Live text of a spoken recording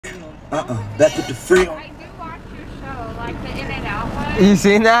That's what the free. I do watch your show, like the In and Out one. You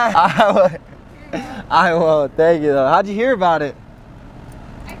seen that? I will. Thank you though. How'd you hear about it?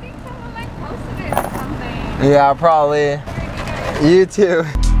 I think someone like posted it or something. Yeah, probably. You too.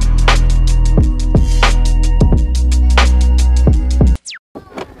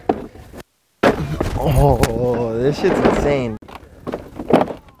 Oh, this shit's insane.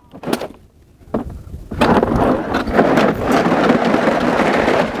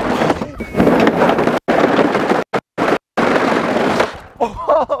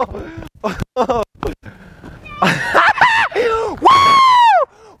 Oh.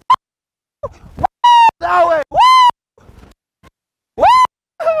 That way. Woo!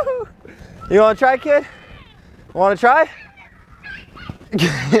 You want to try, kid? Want to try?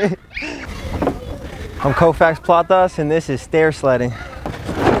 I'm Koufax Platas, and this is stair sledding.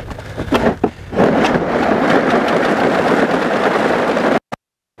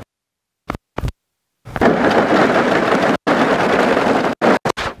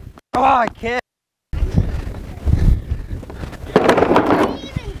 Oh, I can't.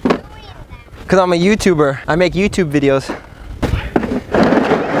 Because I'm a YouTuber. I make YouTube videos.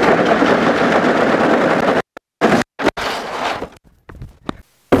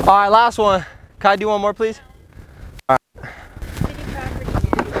 All right, last one. Can I do one more, please? All right.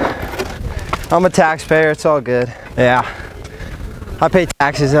 I'm a taxpayer. It's all good. Yeah. I pay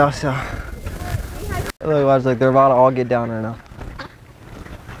taxes though, so. Look, watch, look, they're about to all get down right now.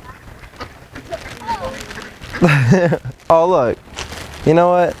 Oh, look. You know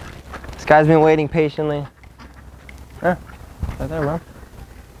what? This guy's been waiting patiently. Right there, bro.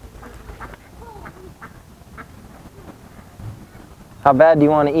 How bad do you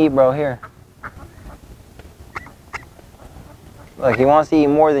want to eat, bro? Here. Look, he wants to eat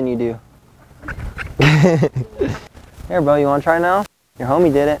more than you do. Here, bro, you want to try now? Your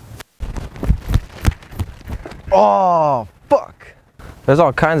homie did it. Oh, fuck. There's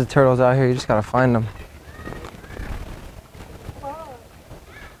all kinds of turtles out here. You just gotta find them.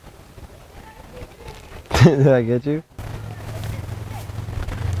 Did I get you?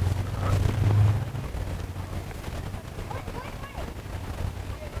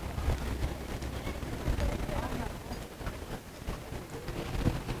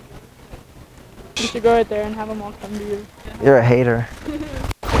 You should go right there and have them all come to you. You're a hater.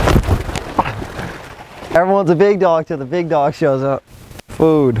 Everyone's a big dog till the big dog shows up.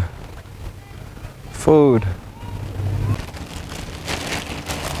 Food. Food.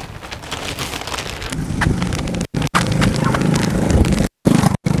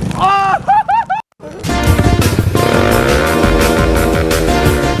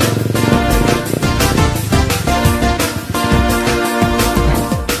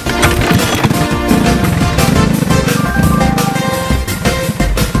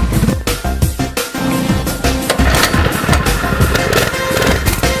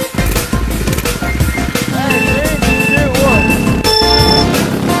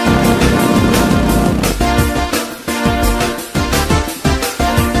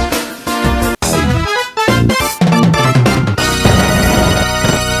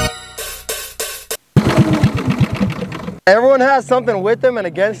 Everyone has something with them and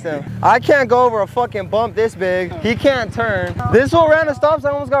against them. I can't go over a fucking bump this big. He can't turn. This fool ran a stop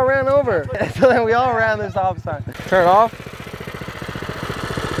sign, almost got ran over. So then we all ran the stop sign. Turn it off.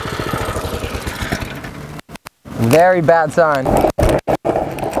 Very bad sign.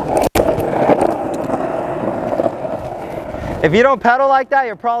 If you don't pedal like that,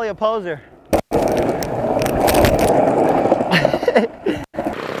 you're probably a poser.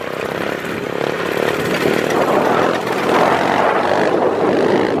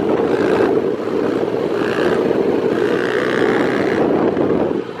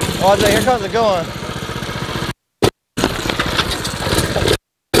 Oh, here comes the good one.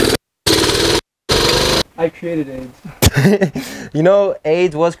 I created AIDS. You know,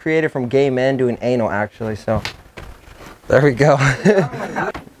 AIDS was created from gay men doing anal, actually, so. There we go.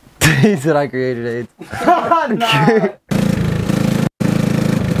 He said I created AIDS. Nah.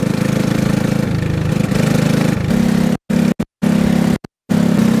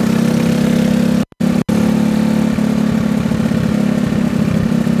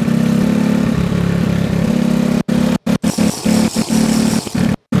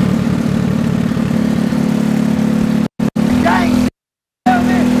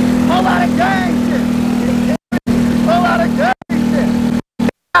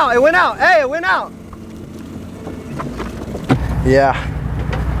 It went out. Hey, it went out. Yeah.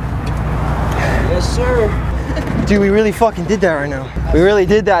 Yes, sir. Dude, we really fucking did that right now. We really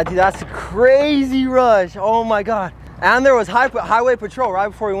did that, dude. That's a crazy rush. Oh my God. And there was highway patrol right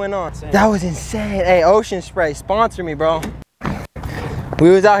before we went on. That was insane. Hey, Ocean Spray, sponsor me, bro.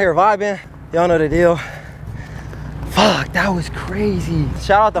 We was out here vibing. Y'all know the deal. Fuck, that was crazy.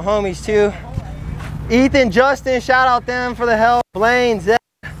 Shout out the homies too. Ethan, Justin, shout out them for the help. Blaine, Zach,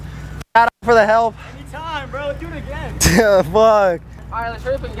 shout out for the help. Anytime, bro. Do it again. Fuck. All right, let's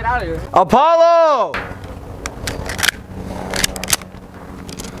hurry up and get out of here. Apollo!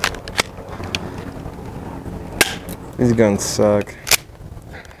 These guns suck.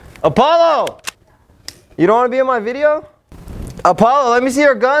 Apollo! You don't want to be in my video? Apollo, let me see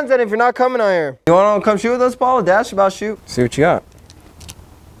your guns, and if you're not coming on here. You want to come shoot with us, Apollo? Dash about shoot. See what you got.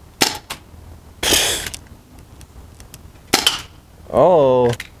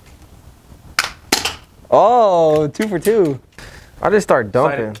 Oh. Oh, 2 for 2. I just start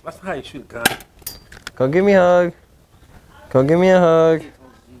dumping. That's how you shoot a gun. Come give me a hug. Come give me a hug.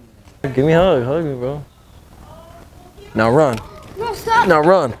 Give me a hug. Hug me, bro. Now run. No, stop. Now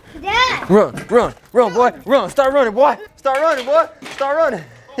run. Dad. Run, boy. Run. Start running, boy. Start running, boy. Start running.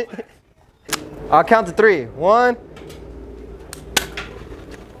 I'll count to 3. 1.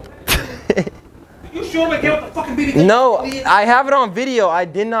 You shoot him again with the fucking BB gun? No, I have it on video. I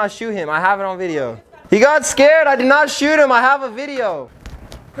did not shoot him. I have it on video. He got scared. I did not shoot him. I have a video.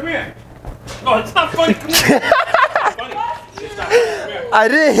 Come here. No, it's not funny. Come here. It's funny. It's not funny. Come here. I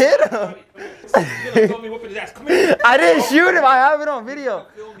didn't hit him. You told me whooping his ass. Come here. I didn't shoot him. I have it on video.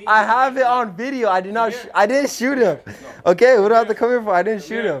 I have it on video. I did not. I didn't shoot him. Okay, what do I have to come here for? I didn't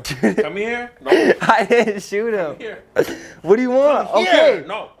shoot him. Come here. No. I didn't shoot him. Come here. What do you want? Come here. Okay.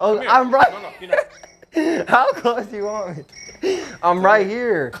 No. Oh, Come here. I'm right. No, you're not. How close do you want me? I'm right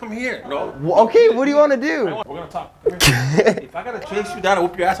here. Come here. No. Okay, what do you want to do? We're gonna talk. Come here. If I gotta chase you down and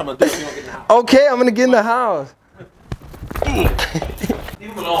whoop your ass, I'm gonna do it so you don't get in the house. Okay, I'm gonna get in the house.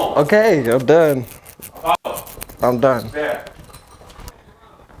 Leave him alone. Okay, I'm done. Oh, I'm done. there.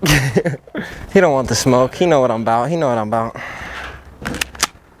 He don't want the smoke. He know what I'm about. He know what I'm about.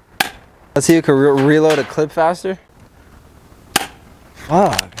 Let's see who can reload a clip faster.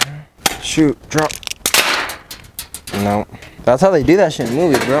 Fuck. Shoot. Drop. No. That's how they do that shit in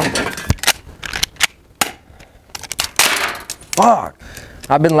movies, bro. Fuck.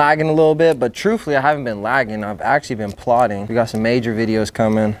 I've been lagging a little bit, but truthfully, I haven't been lagging. I've actually been plotting. We got some major videos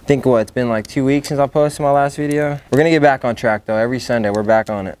coming. I think what, it's been like 2 weeks since I posted my last video. We're gonna get back on track though. Every Sunday, we're back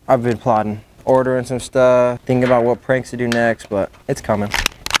on it. I've been plotting, ordering some stuff, thinking about what pranks to do next, but it's coming.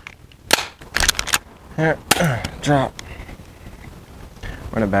 Here, drop.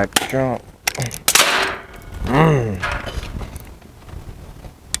 Run it back, drop.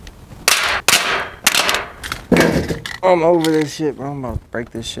 I'm over this shit, bro. I'm about to break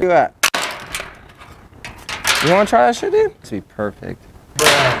this shit. Where you at? You wanna try that shit, dude? This would be perfect.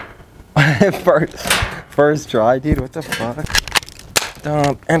 first try, dude. What the fuck?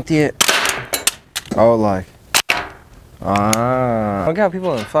 Dump, empty it. Oh, like. Ah. Look how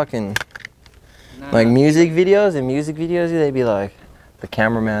people in fucking like music videos they be like the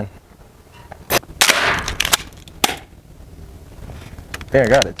cameraman. There, I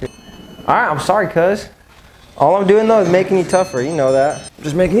got it, too. Alright, I'm sorry, cuz. All I'm doing though is making you tougher, you know that.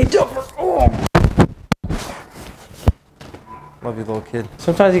 Just making you tougher. Oh. Love you, little kid.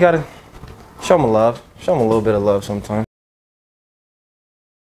 Sometimes you gotta show them love. Show them a little bit of love sometimes.